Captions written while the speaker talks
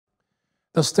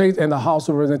The state and the House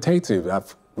of Representatives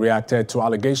have reacted to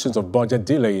allegations of budget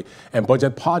delay and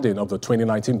budget padding of the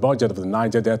 2019 budget of the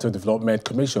Niger Delta Development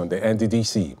Commission, the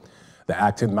NDDC. The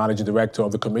acting managing director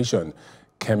of the commission,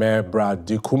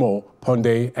 Kemebradikumo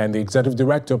Pondei, and the executive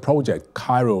director of project,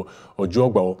 Cairo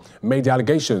Ojougboh, made the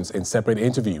allegations in separate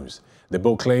interviews. They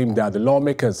both claimed that the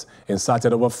lawmakers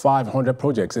incited over 500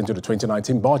 projects into the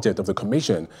 2019 budget of the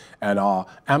commission and are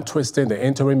arm-twisting the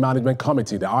Interim Management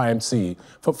Committee, the IMC,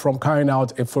 from carrying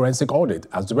out a forensic audit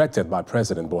as directed by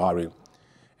President Buhari.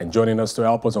 And joining us to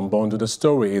help us unbundle the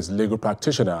story is legal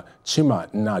practitioner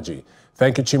Chima Nnaji.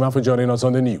 Thank you, Chima, for joining us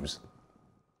on the news.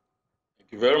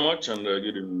 Thank you very much, and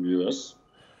good evening, viewers.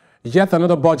 Yet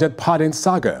another budget padding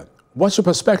saga. What's your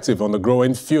perspective on the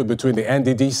growing feud between the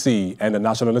NDDC and the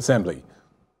National Assembly?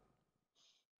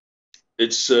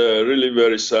 It's really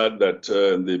very sad that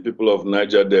the people of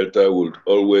Niger Delta would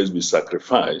always be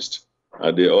sacrificed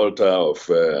at the altar of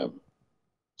a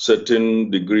certain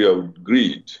degree of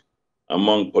greed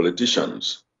among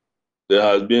politicians. There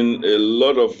has been a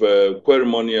lot of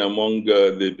ceremony among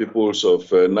the peoples of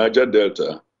Niger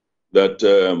Delta that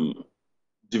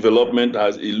development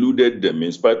has eluded them in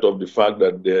spite of the fact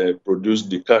that they produce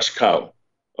the cash cow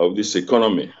of this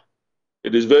economy.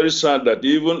 It is very sad that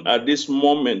even at this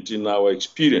moment in our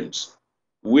experience,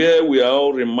 where we are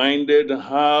all reminded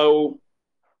how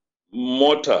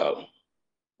mortal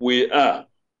we are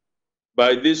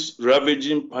by this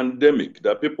ravaging pandemic,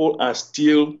 that people are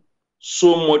still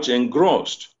so much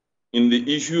engrossed in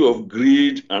the issue of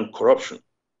greed and corruption.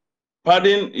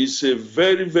 Padding is a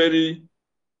very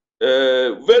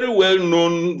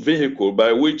well-known vehicle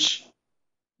by which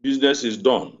business is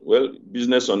done. Well,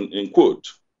 business in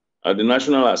quote, at the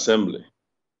National Assembly.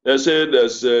 They say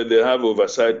they have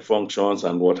oversight functions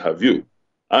and what have you.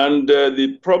 And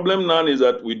the problem now is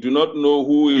that we do not know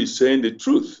who is saying the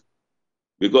truth,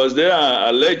 because they are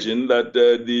alleging that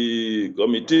the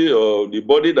committee or the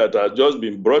body that has just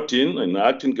been brought in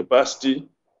acting capacity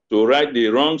to right the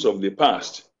wrongs of the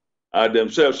past are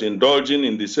themselves indulging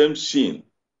in the same sin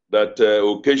that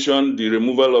occasioned the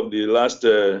removal of the last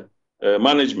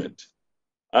management.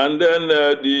 And then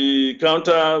the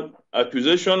counter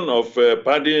accusation of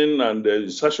padding and the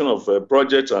insertion of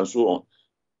projects and so on.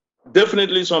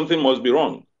 Definitely something must be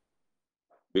wrong,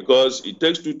 because it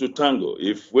takes two to tango.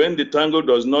 When the tango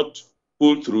does not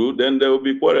pull through, then there will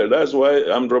be quarrel. That's why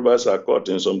armed robbers are caught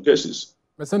in some cases.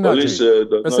 Mr.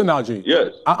 Nnaji,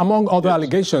 yes. Among other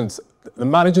allegations, the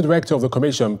managing director of the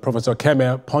commission, Professor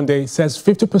Kemebradikumo Pondei, says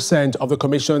 50% of the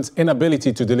commission's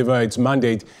inability to deliver its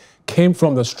mandate came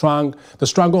from the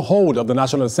stranglehold of the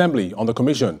National Assembly on the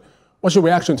commission. What's your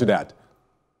reaction to that?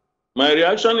 My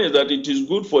reaction is that it is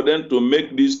good for them to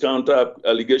make these counter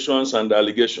allegations and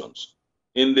allegations.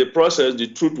 In the process, the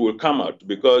truth will come out,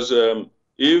 because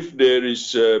if there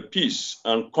is peace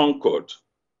and concord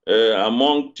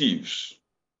among thieves,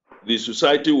 the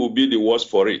society will be the worse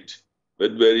for it.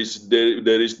 But there is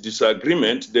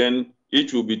disagreement, then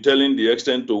each will be telling the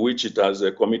extent to which it has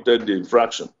committed the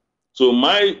infraction. So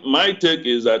my take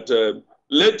is that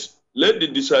let the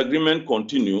disagreement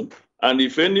continue, and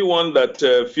if anyone that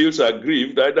feels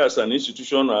aggrieved, either as an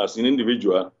institution or as an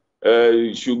individual,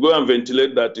 should go and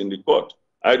ventilate that in the court.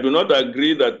 I do not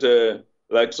agree that,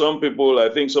 like some people, I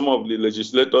think some of the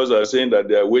legislators are saying that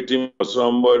they are waiting for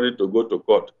somebody to go to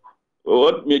court.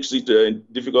 What makes it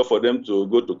difficult for them to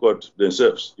go to court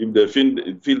themselves if they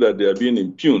feel that they are being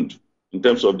impugned in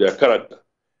terms of their character?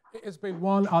 It's been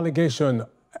one allegation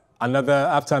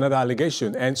after another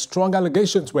allegation, and strong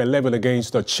allegations were leveled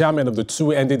against the chairman of the two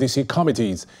NDDC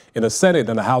committees in the Senate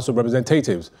and the House of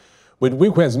Representatives, with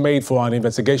requests made for an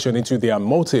investigation into their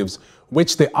motives,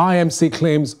 which the IMC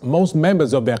claims most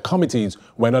members of their committees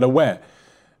were not aware.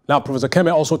 Now, Professor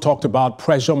Kemeh also talked about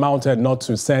pressure mounted not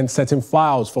to send certain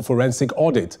files for forensic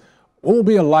audit. What will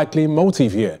be a likely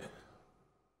motive here?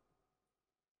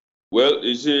 Well,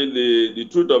 you see, the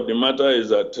truth of the matter is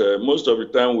that most of the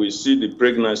time we see the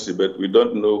pregnancy, but we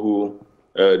don't know who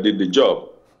did the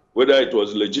job, whether it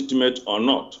was legitimate or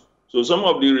not. So some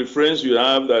of the reference you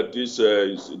have that is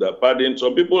the padding.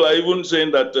 Some people are even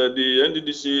saying that the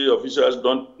NDDC officials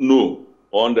don't know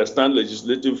or understand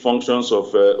legislative functions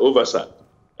of oversight.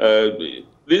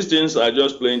 These things are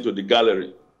just playing to the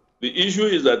gallery. The issue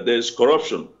is that there's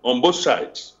corruption on both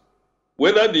sides.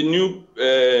 Whether the new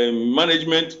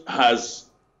management has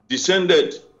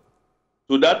descended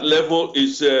to that level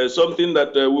is something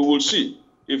that we will see.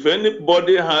 If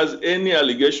anybody has any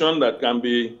allegation that can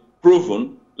be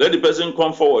proven, let the person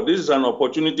come forward. This is an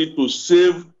opportunity to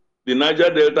save the Niger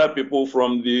Delta people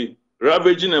from the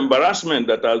ravaging embarrassment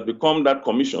that has become that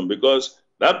commission, because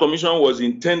that commission was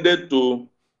intended to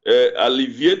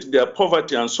alleviate their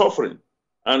poverty and suffering.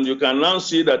 And you can now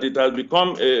see that it has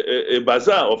become a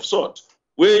bazaar of sorts,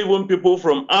 where even people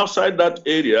from outside that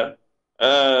area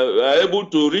are able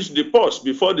to reach the post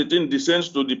before the thing descends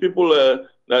to the people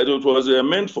that it was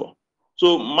meant for.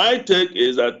 So my take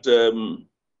is that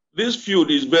this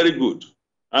feud is very good,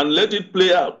 and let it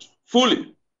play out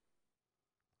fully.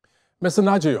 Mr.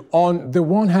 Nnaji, on the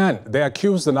one hand, they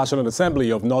accuse the National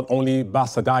Assembly of not only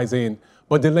bastardizing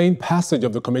but delaying passage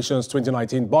of the Commission's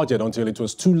 2019 budget until it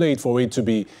was too late for it to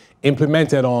be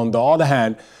implemented. On the other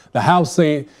hand, the House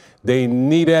say they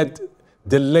needed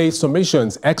delayed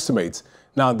submissions estimates.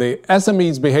 Now, the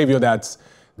SME's behavior that's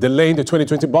delaying the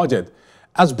 2020 budget,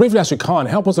 as briefly as you can,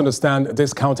 help us understand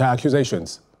these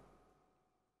counter-accusations.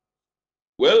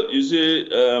 Well, you see,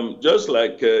 just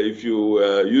like if you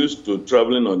are used to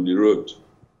traveling on the road,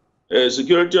 a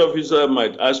security officer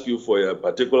might ask you for your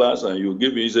particulars and you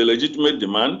give him, it's a legitimate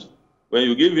demand. When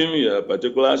you give him your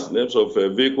particulars in terms of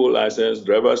vehicle license,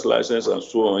 driver's license, and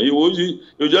so on, he will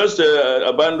just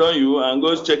abandon you and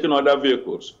goes checking other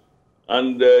vehicles.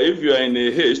 And if you are in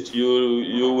a haste,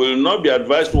 you will not be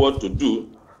advised what to do.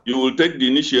 You will take the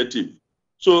initiative.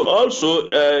 So also,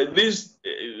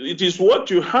 it is what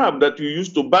you have that you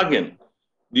use to bargain.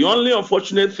 The only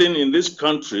unfortunate thing in this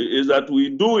country is that we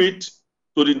do it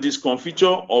to the discomfiture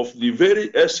of the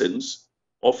very essence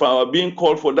of our being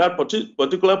called for that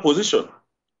particular position.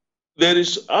 There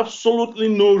is absolutely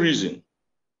no reason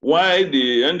why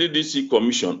the NDDC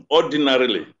Commission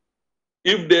ordinarily,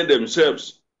 if they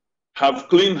themselves have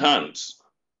clean hands,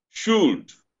 should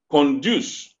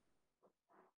conduce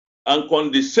and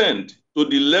condescend to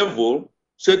the level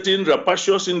certain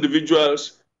rapacious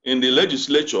individuals in the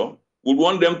legislature would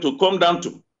want them to come down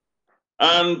to.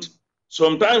 And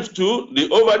sometimes, too, the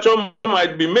overture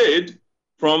might be made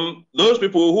from those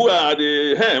people who are at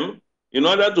the helm in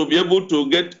order to be able to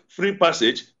get free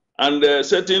passage and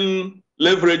certain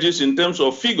leverages in terms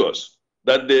of figures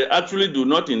that they actually do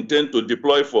not intend to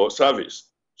deploy for service.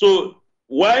 So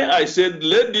why I said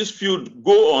let this feud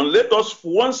go on, let us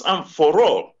once and for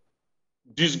all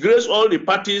disgrace all the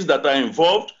parties that are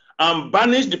involved and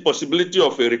banish the possibility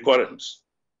of a recurrence.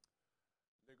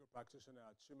 Legal practitioner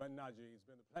Chima Nnaji, it's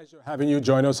been a pleasure having you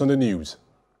join us on the news.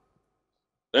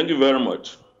 Thank you very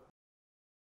much.